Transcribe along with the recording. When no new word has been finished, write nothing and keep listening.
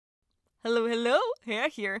Hello, hello, Hea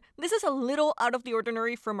here. This is a little out of the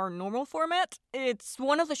ordinary from our normal format. It's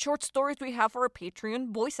one of the short stories we have for our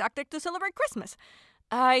Patreon, voice acted to celebrate Christmas.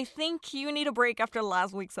 I think you need a break after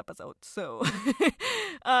last week's episode, so.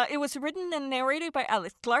 It was written and narrated by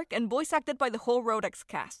Alex Clark and voice acted by the whole Rodex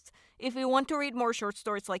cast. If you want to read more short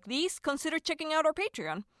stories like these, consider checking out our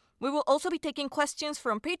Patreon. We will also be taking questions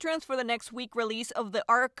from patrons for the next week release of the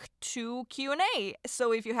Arc 2 Q&A,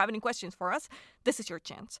 so if you have any questions for us, this is your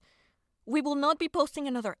chance. We will not be posting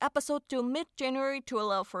another episode till mid-January to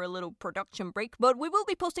allow for a little production break, but we will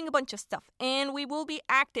be posting a bunch of stuff, and we will be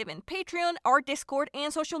active in Patreon, our Discord,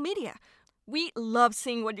 and social media. We love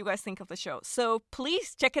seeing what you guys think of the show, so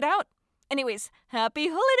please check it out. Anyways, happy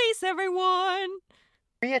holidays, everyone!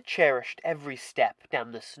 Rhea cherished every step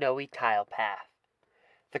down the snowy tile path.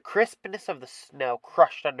 The crispness of the snow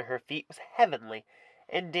crushed under her feet was heavenly,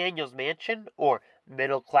 and Daniel's mansion, or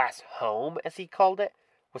middle-class home as he called it,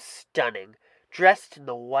 was stunning, dressed in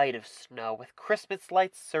the white of snow, with Christmas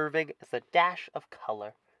lights serving as a dash of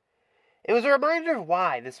color. It was a reminder of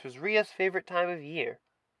why this was Rhea's favorite time of year.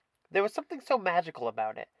 There was something so magical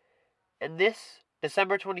about it, and this,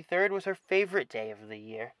 December 23rd, was her favorite day of the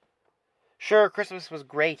year. Sure, Christmas was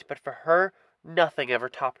great, but for her, nothing ever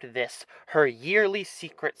topped this, her yearly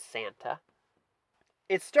secret Santa.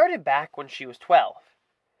 It started back when she was 12.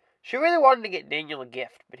 She really wanted to get Daniel a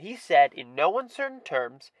gift, but he said in no uncertain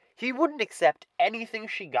terms he wouldn't accept anything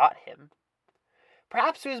she got him.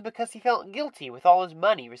 Perhaps it was because he felt guilty with all his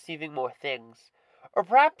money receiving more things, or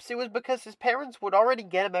perhaps it was because his parents would already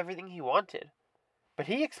get him everything he wanted. But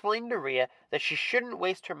he explained to Rhea that she shouldn't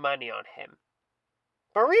waste her money on him.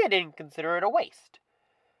 But Rhea didn't consider it a waste,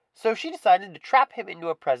 so she decided to trap him into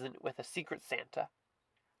a present with a secret Santa.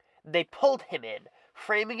 They pulled him in,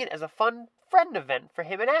 framing it as a fun friend event for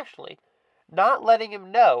him and Ashley, not letting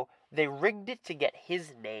him know they rigged it to get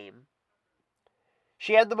his name.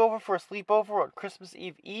 She had them over for a sleepover on Christmas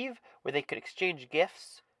Eve, where they could exchange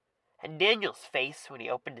gifts, and Daniel's face when he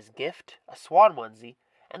opened his gift, a swan onesie,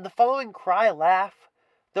 and the following cry-laugh,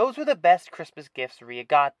 those were the best Christmas gifts Rhea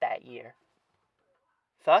got that year.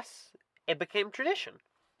 Thus, it became tradition.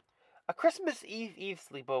 A Christmas Eve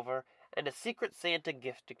sleepover and a secret Santa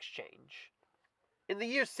gift exchange. In the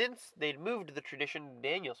years since, they'd moved the tradition to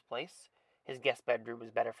Daniel's place. His guest bedroom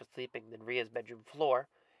was better for sleeping than Rhea's bedroom floor,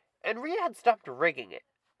 and Rhea had stopped rigging it,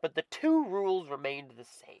 but the two rules remained the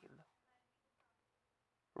same.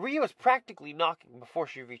 Rhea was practically knocking before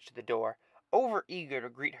she reached the door, over-eager to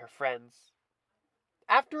greet her friends.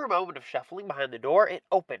 After a moment of shuffling behind the door, it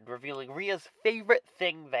opened, revealing Rhea's favorite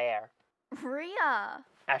thing there. Rhea!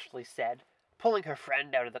 Ashley said, pulling her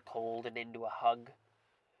friend out of the cold and into a hug.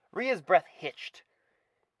 Rhea's breath hitched.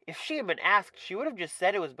 If she had been asked, she would have just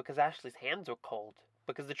said it was because Ashley's hands were cold,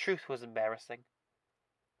 because the truth was embarrassing.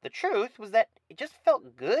 The truth was that it just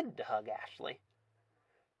felt good to hug Ashley.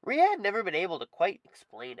 Rhea had never been able to quite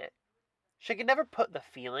explain it. She could never put the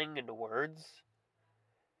feeling into words.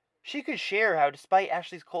 She could share how, despite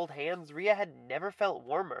Ashley's cold hands, Rhea had never felt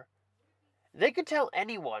warmer. They could tell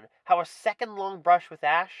anyone how a second-long brush with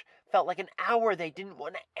Ash felt like an hour they didn't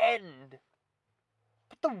want to end.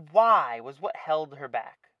 But the why was what held her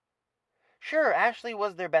back. Sure, Ashley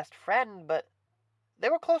was their best friend, but they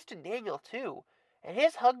were close to Daniel too, and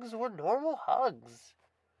his hugs were normal hugs.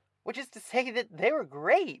 Which is to say that they were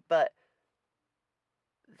great, but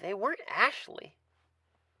they weren't Ashley.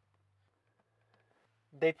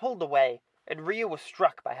 They pulled away, and Rhea was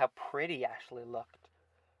struck by how pretty Ashley looked.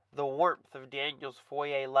 The warmth of Daniel's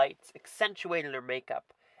foyer lights accentuated her makeup,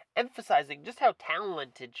 emphasizing just how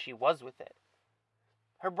talented she was with it.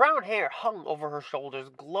 Her brown hair hung over her shoulders,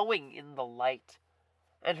 glowing in the light,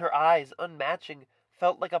 and her eyes, unmatching,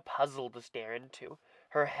 felt like a puzzle to stare into,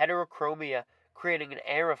 her heterochromia creating an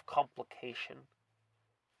air of complication.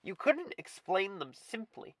 You couldn't explain them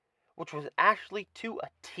simply, which was Ashley to a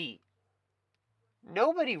T.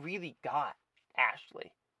 Nobody really got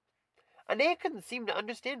Ashley. Anaya couldn't seem to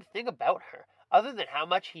understand a thing about her, other than how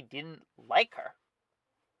much he didn't like her.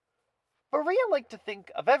 But Rhea liked to think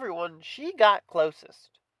of everyone she got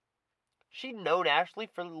closest. She'd known Ashley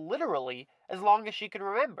for literally as long as she could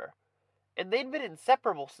remember, and they'd been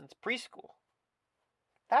inseparable since preschool.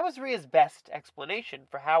 That was Rhea's best explanation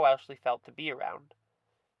for how Ashley felt to be around.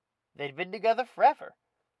 They'd been together forever.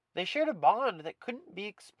 They shared a bond that couldn't be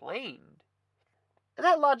explained. And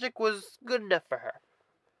that logic was good enough for her.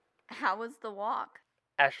 How was the walk?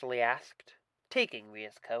 Ashley asked, taking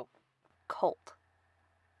Rhea's coat. Cold.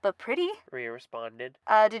 But pretty? Rhea responded.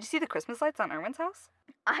 Did you see the Christmas lights on Erwin's house?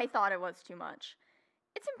 I thought it was too much.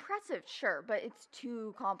 It's impressive, sure, but it's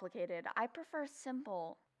too complicated. I prefer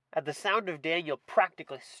simple. At the sound of Daniel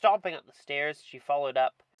practically stomping up the stairs, she followed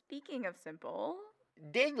up. Speaking of simple,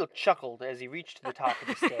 Daniel chuckled as he reached the top of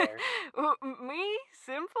the stairs. Me?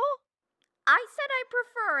 Simple? I said I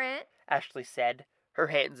prefer it. Ashley said, her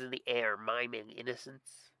hands in the air miming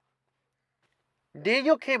innocence.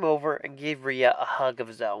 Daniel came over and gave Rhea a hug of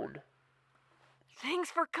his own.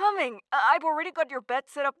 Thanks for coming. I've already got your bed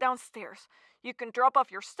set up downstairs. You can drop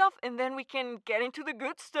off your stuff and then we can get into the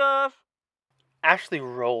good stuff. Ashley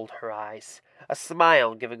rolled her eyes, a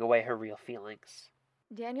smile giving away her real feelings.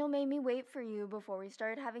 Daniel made me wait for you before we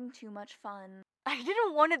started having too much fun. I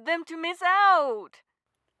didn't want them to miss out.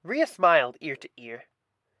 Rhea smiled ear to ear.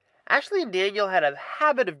 Ashley and Daniel had a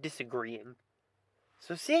habit of disagreeing,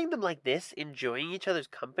 so seeing them like this, enjoying each other's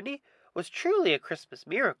company, was truly a Christmas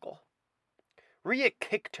miracle. Rhea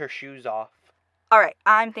kicked her shoes off. Alright,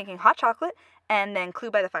 I'm thinking hot chocolate and then Clue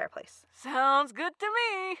by the fireplace. Sounds good to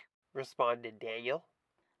me. Responded Daniel.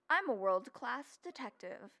 I'm a world-class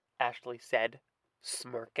detective. Ashley said,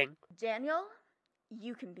 smirking. Daniel,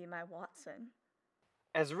 you can be my Watson.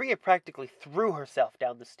 As Rhea practically threw herself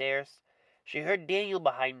down the stairs, she heard Daniel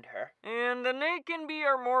behind her. And Nate can be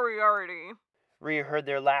our Moriarty. Rhea heard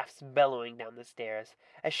their laughs bellowing down the stairs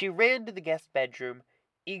as she ran to the guest bedroom,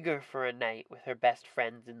 eager for a night with her best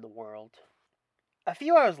friends in the world. A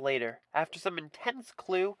few hours later, after some intense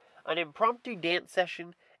Clue, an impromptu dance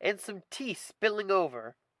session, and some tea spilling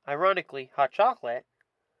over, ironically hot chocolate,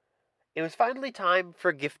 it was finally time for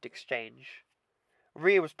a gift exchange.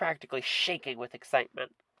 Rhea was practically shaking with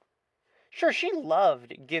excitement. Sure, she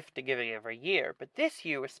loved gift giving every year, but this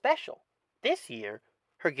year was special. This year,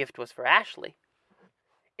 her gift was for Ashley.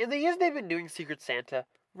 In the years they've been doing Secret Santa,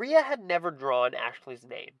 Rhea had never drawn Ashley's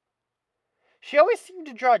name. She always seemed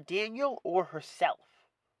to draw Daniel or herself.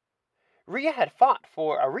 Rhea had fought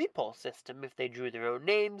for a repulse system if they drew their own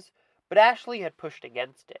names, but Ashley had pushed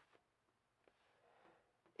against it.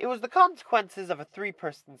 It was the consequences of a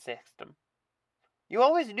three-person system. You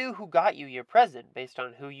always knew who got you your present based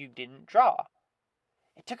on who you didn't draw.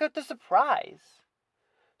 It took out the surprise.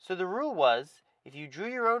 So the rule was, if you drew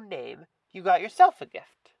your own name, you got yourself a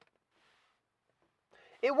gift.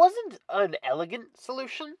 It wasn't an elegant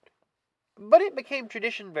solution, but it became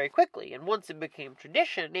tradition very quickly, and once it became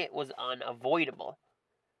tradition, it was unavoidable.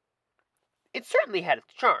 It certainly had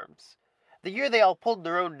its charms. The year they all pulled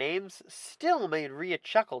their own names still made Rhea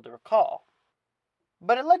chuckle to recall.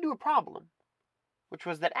 But it led to a problem, which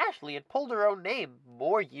was that Ashley had pulled her own name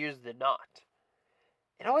more years than not.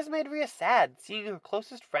 It always made Rhea sad seeing her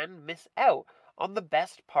closest friend miss out on the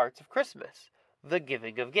best parts of Christmas, the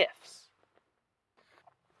giving of gifts.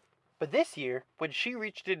 But this year, when she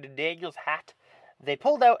reached into Daniel's hat, they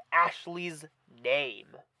pulled out Ashley's name.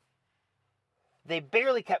 They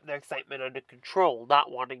barely kept their excitement under control, not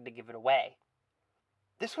wanting to give it away.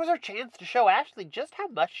 This was her chance to show Ashley just how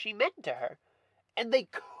much she meant to her, and they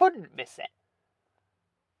couldn't miss it.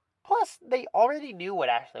 Plus, they already knew what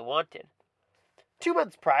Ashley wanted. 2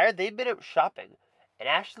 months prior, they'd been out shopping, and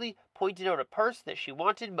Ashley pointed out a purse that she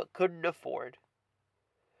wanted but couldn't afford.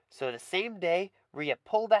 So the same day Rhea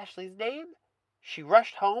pulled Ashley's name, she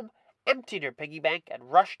rushed home, emptied her piggy bank,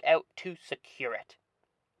 and rushed out to secure it.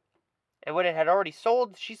 And when it had already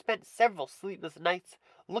sold, she spent several sleepless nights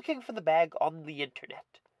looking for the bag on the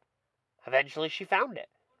internet. Eventually she found it,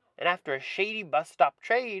 and after a shady bus stop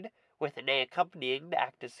trade, with an A accompanying to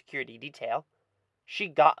act as security detail, she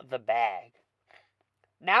got the bag.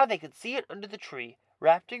 Now they could see it under the tree,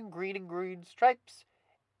 wrapped in green and green stripes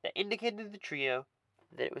that indicated to the trio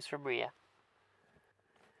that it was from Rhea.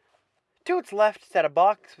 To its left sat a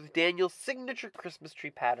box with Daniel's signature Christmas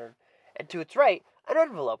tree pattern, and to its right, an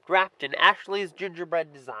envelope wrapped in Ashley's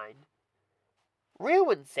gingerbread design. Rhea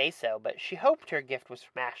wouldn't say so, but she hoped her gift was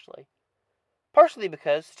from Ashley. Partially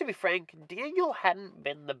because, to be frank, Daniel hadn't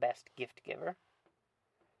been the best gift giver.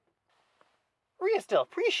 Rhea still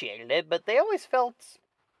appreciated it, but they always felt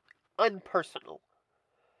unpersonal.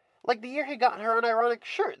 Like the year he got her an ironic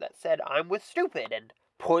shirt that said, "I'm with stupid," and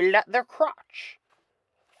pointed at their crotch.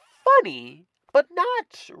 Funny, but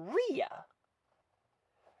not Rhea.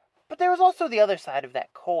 But there was also the other side of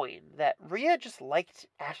that coin, that Rhea just liked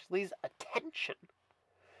Ashley's attention.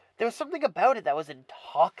 There was something about it that was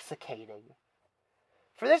intoxicating.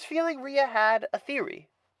 For this feeling, Rhea had a theory.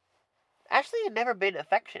 Ashley had never been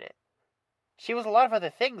affectionate. She was a lot of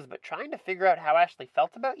other things, but trying to figure out how Ashley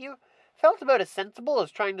felt about you felt about as sensible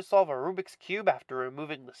as trying to solve a Rubik's Cube after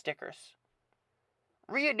removing the stickers.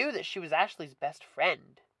 Rhea knew that she was Ashley's best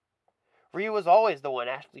friend. Rhea was always the one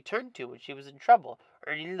Ashley turned to when she was in trouble,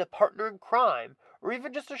 or needed a partner in crime, or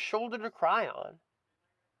even just a shoulder to cry on.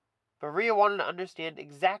 But Rhea wanted to understand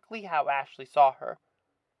exactly how Ashley saw her,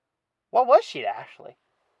 What was she to Ashley?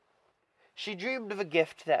 She dreamed of a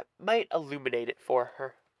gift that might illuminate it for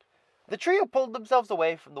her. The trio pulled themselves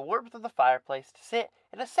away from the warmth of the fireplace to sit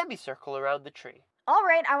in a semicircle around the tree. All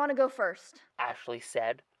right, I want to go first. Ashley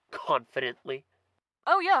said, confidently.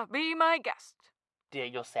 Oh yeah, be my guest.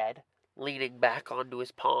 Daniel said, leaning back onto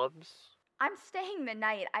his palms. I'm staying the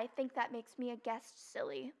night. I think that makes me a guest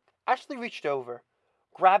silly. Ashley reached over,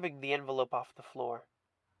 grabbing the envelope off the floor.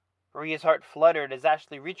 Maria's heart fluttered as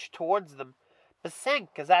Ashley reached towards them, but sank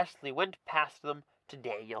as Ashley went past them to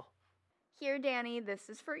Daniel. Here, Danny, this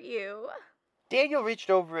is for you. Daniel reached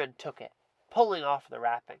over and took it, pulling off the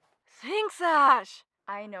wrapping. Thanks, Ash.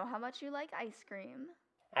 I know how much you like ice cream.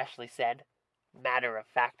 Ashley said,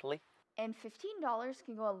 matter-of-factly. And $15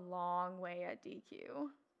 can go a long way at DQ.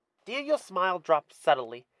 Daniel's smile dropped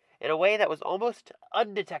subtly, in a way that was almost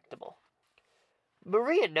undetectable.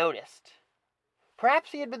 Maria noticed.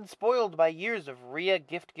 Perhaps he had been spoiled by years of Rhea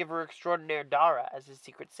gift-giver extraordinaire Dara as his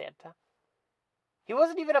secret Santa. He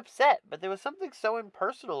wasn't even upset, but there was something so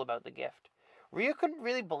impersonal about the gift. Rhea couldn't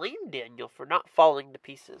really blame Daniel for not falling to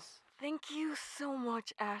pieces. Thank you so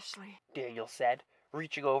much, Ashley. Daniel said,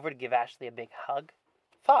 reaching over to give Ashley a big hug.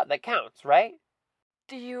 Thought that counts, right?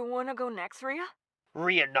 Do you want to go next, Rhea?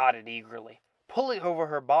 Rhea nodded eagerly, pulling over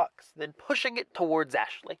her box, then pushing it towards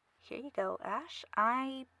Ashley. Here you go, Ash.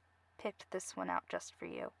 I picked this one out just for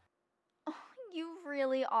you. Oh, you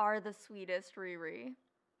really are the sweetest, Riri.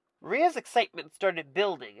 Rhea's excitement started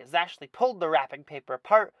building as Ashley pulled the wrapping paper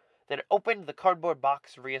apart, then opened the cardboard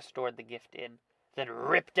box Rhea stored the gift in, then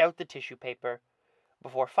ripped out the tissue paper,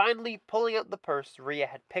 before finally pulling out the purse Rhea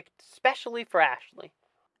had picked specially for Ashley.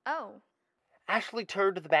 Oh. Ashley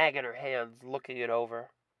turned the bag in her hands, looking it over.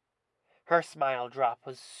 Her smile drop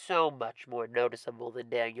was so much more noticeable than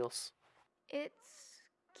Daniel's. It's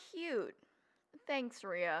cute. Thanks,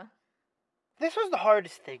 Rhea. This was the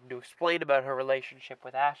hardest thing to explain about her relationship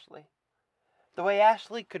with Ashley. The way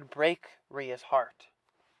Ashley could break Rhea's heart.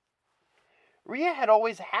 Rhea had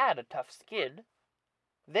always had a tough skin.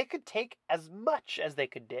 They could take as much as they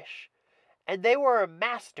could dish, and they were a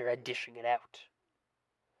master at dishing it out.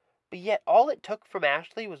 But yet all it took from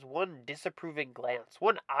Ashley was one disapproving glance,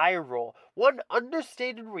 one eye roll, one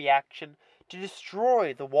understated reaction to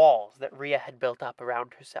destroy the walls that Rhea had built up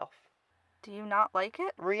around herself. Do you not like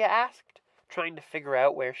it? Rhea asked, trying to figure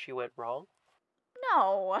out where she went wrong.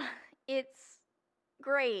 No, it's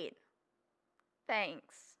great.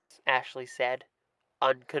 Thanks. Ashley said,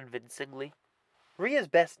 unconvincingly. Rhea's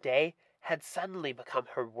best day had suddenly become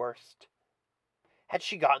her worst. Had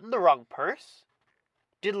she gotten the wrong purse?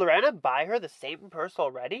 Did Lorena buy her the same purse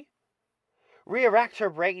already? Rhea racked her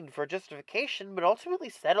brain for justification, but ultimately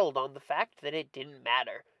settled on the fact that it didn't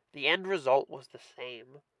matter. The end result was the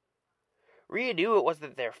same. Rhea knew it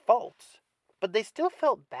wasn't their fault, but they still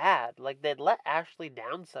felt bad, like they'd let Ashley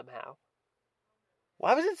down somehow.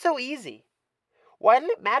 Why was it so easy? Why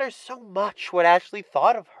did it matter so much what Ashley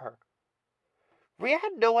thought of her? Rhea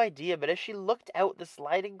had no idea, but as she looked out the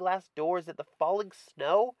sliding glass doors at the falling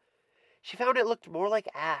snow, she found it looked more like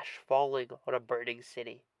ash falling on a burning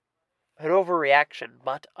city. An overreaction,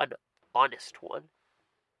 but an honest one.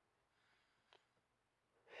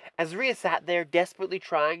 As Rhea sat there, desperately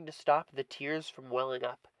trying to stop the tears from welling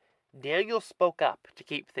up, Daniel spoke up to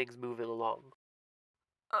keep things moving along.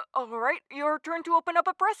 Alright, your turn to open up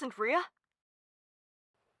a present, Rhea.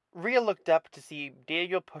 Rhea looked up to see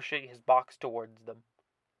Daniel pushing his box towards them.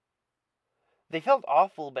 They felt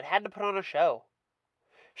awful, but had to put on a show.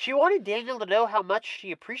 She wanted Daniel to know how much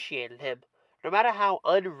she appreciated him, no matter how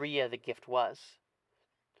un-Rhea the gift was.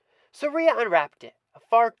 So Rhea unwrapped it, a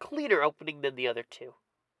far cleaner opening than the other two.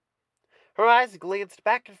 Her eyes glanced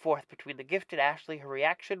back and forth between the gift and Ashley, her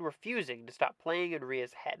reaction refusing to stop playing in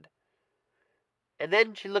Rhea's head. And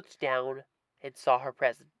then she looked down and saw her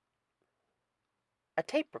present. A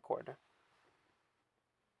tape recorder.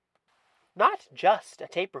 Not just a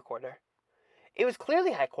tape recorder. It was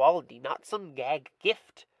clearly high quality, not some gag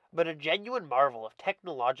gift, but a genuine marvel of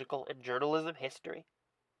technological and journalism history.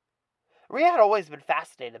 Rhea had always been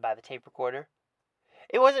fascinated by the tape recorder.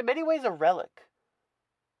 It was in many ways a relic.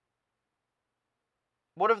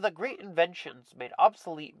 One of the great inventions made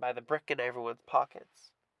obsolete by the brick in everyone's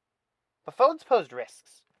pockets. But phones posed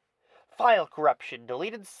risks. File corruption,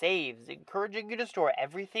 deleted saves, encouraging you to store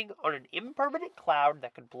everything on an impermanent cloud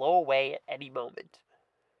that could blow away at any moment.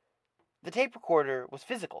 The tape recorder was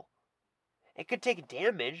physical. It could take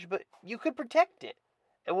damage, but you could protect it.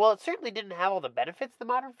 And while it certainly didn't have all the benefits the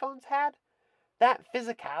modern phones had, that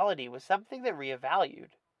physicality was something that Rhea valued.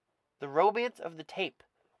 The romance of the tape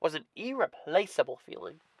was an irreplaceable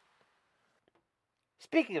feeling.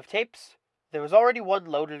 Speaking of tapes, There was already one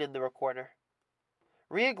loaded in the recorder.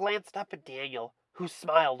 Rhea glanced up at Daniel, who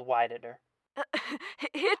smiled wide at her.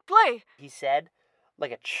 Hit play! He said,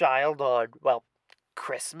 like a child on, well,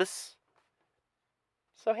 Christmas.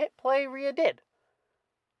 So hit play Rhea did.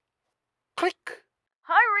 Click!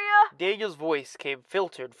 Hi, Rhea! Daniel's voice came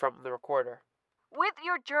filtered from the recorder. With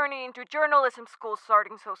your journey into journalism school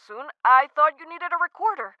starting so soon, I thought you needed a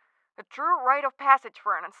recorder. A true rite of passage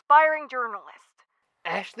for an aspiring journalist.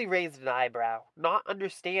 Ashley raised an eyebrow, not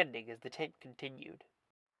understanding as the tape continued.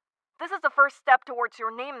 This is the first step towards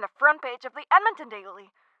your name in the front page of the Edmonton Daily.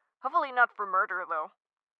 Hopefully not for murder, though.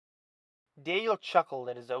 Daniel chuckled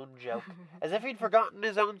at his own joke, as if he'd forgotten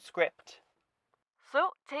his own script.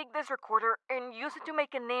 So, take this recorder and use it to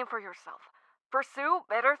make a name for yourself. Pursue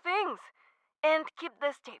better things. And keep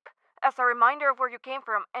this tape as a reminder of where you came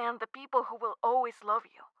from and the people who will always love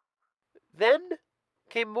you. Then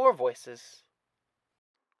came more voices.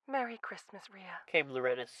 Merry Christmas, Rhea. Came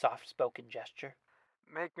Lorena's soft-spoken gesture.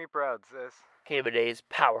 Make me proud, sis. Came Anae's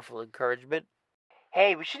powerful encouragement.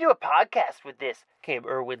 Hey, we should do a podcast with this. Came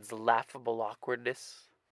Erwin's laughable awkwardness.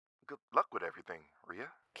 Good luck with everything, Rhea.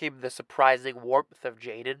 Came the surprising warmth of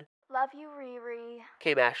Jaden. Love you, Riri.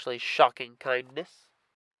 Came Ashley's shocking kindness.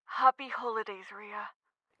 Happy holidays, Rhea.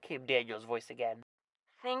 Came Daniel's voice again.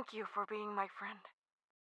 Thank you for being my friend.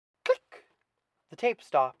 Click! The tape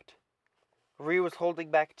stopped. Rhea was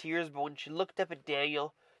holding back tears, but when she looked up at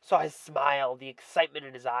Daniel, saw his smile, the excitement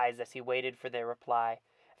in his eyes as he waited for their reply,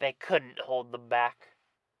 they couldn't hold them back.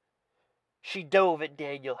 She dove at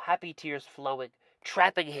Daniel, happy tears flowing,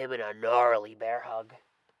 trapping him in a gnarly bear hug.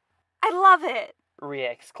 I love it!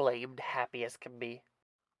 Rhea exclaimed, happy as can be.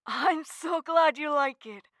 I'm so glad you like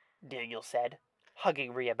it. Daniel said,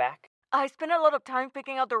 hugging Rhea back. I spent a lot of time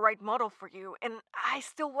picking out the right model for you, and I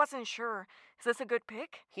still wasn't sure. Is this a good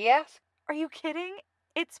pick? He asked, Are you kidding?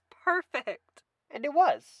 It's perfect. and it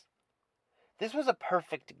was. This was a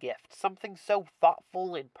perfect gift, something so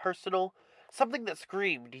thoughtful and personal, something that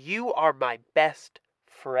screamed, "You are my best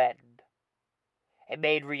friend." It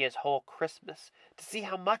made Rhea's whole Christmas to see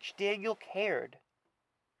how much Daniel cared.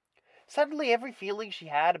 Suddenly every feeling she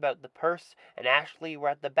had about the purse and Ashley were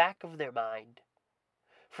at the back of their mind.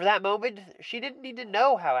 For that moment, she didn't need to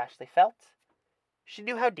know how Ashley felt. She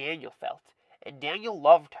knew how Daniel felt, and Daniel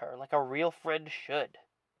loved her like a real friend should.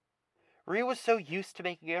 Rhea was so used to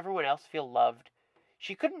making everyone else feel loved,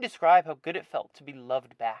 she couldn't describe how good it felt to be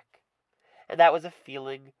loved back. And that was a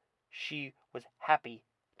feeling she was happy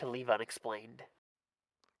to leave unexplained.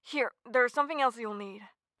 Here, there's something else you'll need.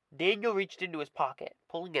 Daniel reached into his pocket,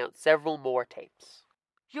 pulling out several more tapes.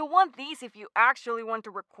 You'll want these if you actually want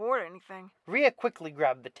to record anything. Rhea quickly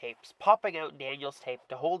grabbed the tapes, popping out Daniel's tape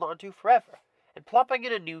to hold onto forever, and plopping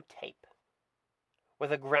in a new tape.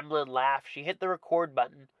 With a gremlin laugh, she hit the record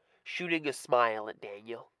button, shooting a smile at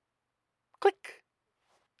Daniel. Click!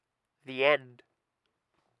 The end.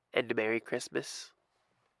 And a Merry Christmas.